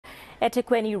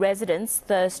eThekwini residents'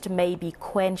 thirst may be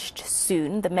quenched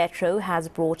soon. The Metro has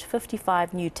brought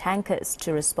 55 new tankers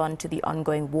to respond to the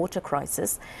ongoing water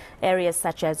crisis. Areas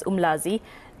such as Umlazi,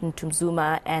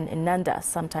 Ntumzuma and Inanda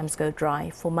sometimes go dry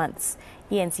for months.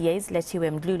 eNCA's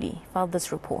Lethiwe Mdluli filed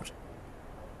this report.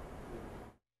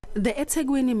 The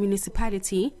eThekwini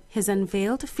Municipality has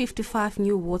unveiled 55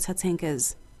 new water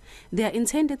tankers. They are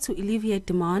intended to alleviate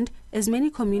demand as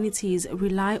many communities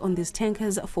rely on these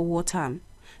tankers for water.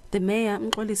 The Mayor,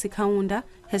 Mdluli,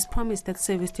 has promised that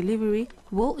service delivery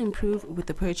will improve with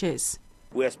the purchase.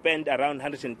 We have spent around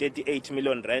 138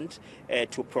 million rand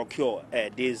to procure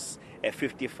these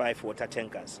 55 water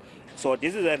tankers. So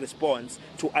this is a response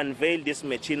to unveil this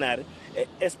machinery,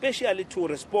 especially to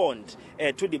respond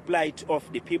to the plight of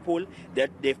the people that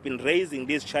they've been raising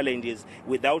these challenges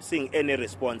without seeing any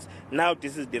response. Now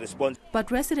this is the response.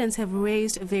 But residents have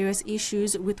raised various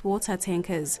issues with water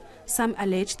tankers. Some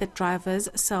allege that drivers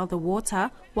sell the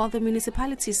water, while the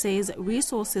municipality says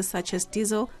resources such as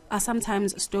diesel are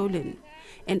sometimes stolen.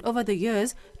 And over the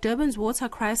years, Durban's water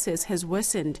crisis has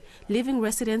worsened, leaving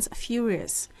residents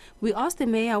furious. We asked the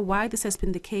mayor why this has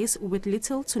been the case with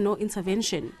little to no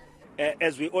intervention.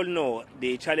 As we all know,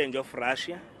 the challenge of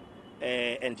Russia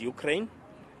and Ukraine,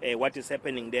 what is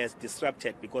happening there is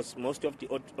disrupted because most of the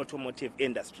automotive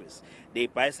industries, they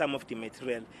buy some of the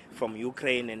material from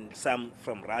Ukraine and some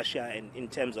from Russia, and in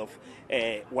terms of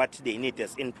what they need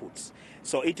as inputs.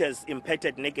 So it has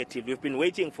impacted negatively. We've been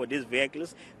waiting for these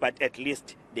vehicles, but at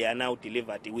least they are now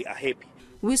delivered. We are happy.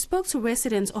 We spoke to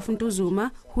residents of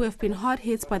Ntumzuma who have been hard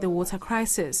hit by the water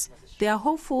crisis. They are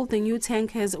hopeful the new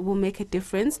tankers will make a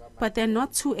difference, but they're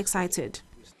not too excited.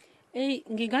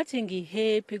 Ngingathi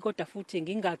ngihappy kodwa futhi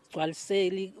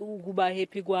ngingagcwaliseli ukuba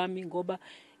happy kwami ngoba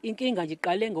inkinga nje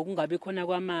iqale ngokungabe khona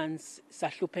kwamanzi.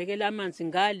 Sahluphekela amanzi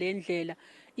ngale ndlela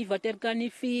ivaterkani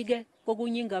ifike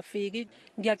kokunye ingafiki.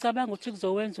 Ngiyacabanga ukuthi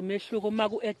kuzowenza umehluko uma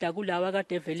kueda kulawa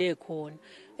kade vele khona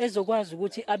ezokwazi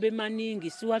ukuthi abe maningi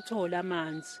siwathola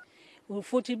amanzi.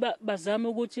 Futhi bazama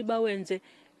ukuthi bawenze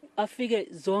afike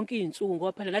zonke izinsuku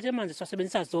ngoba phela nathi amanzi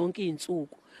siwasebenzisa zonke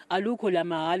izinsuku. Alukho la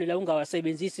mahalo la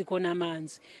ungawasebenzisi khona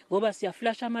amanzi ngoba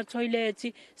siyaflasha ama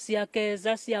toilet,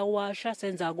 siyageza, siyawasha,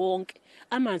 senza konke.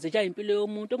 Amanzi nje impilo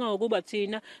yomuntu ongakuba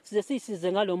thina size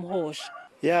sisize ngalomhosha.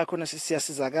 Ya khona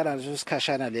siyasizakala nje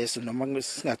sikhashana leso noma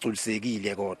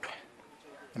singagculisekile kodwa.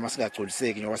 Noma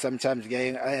singagculiseki ngoba sometimes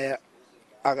kuyaye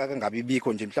akangabi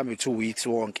bikho nje mhlawumbe 2 weeks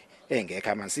wonke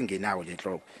engekho amanzi singenawo nje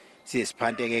enhloko.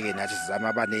 Siyesiphanteke nathi sizama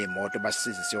abanezimoto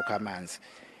basisize siyokha amanzi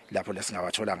lapho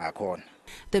lesingawathola ngakhona.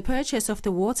 The purchase of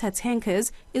the water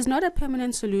tankers is not a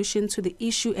permanent solution to the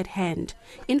issue at hand.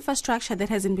 Infrastructure that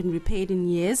hasn't been repaired in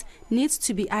years needs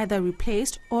to be either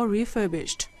replaced or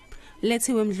refurbished.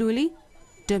 Lethiwe Mdluli,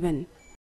 Durban.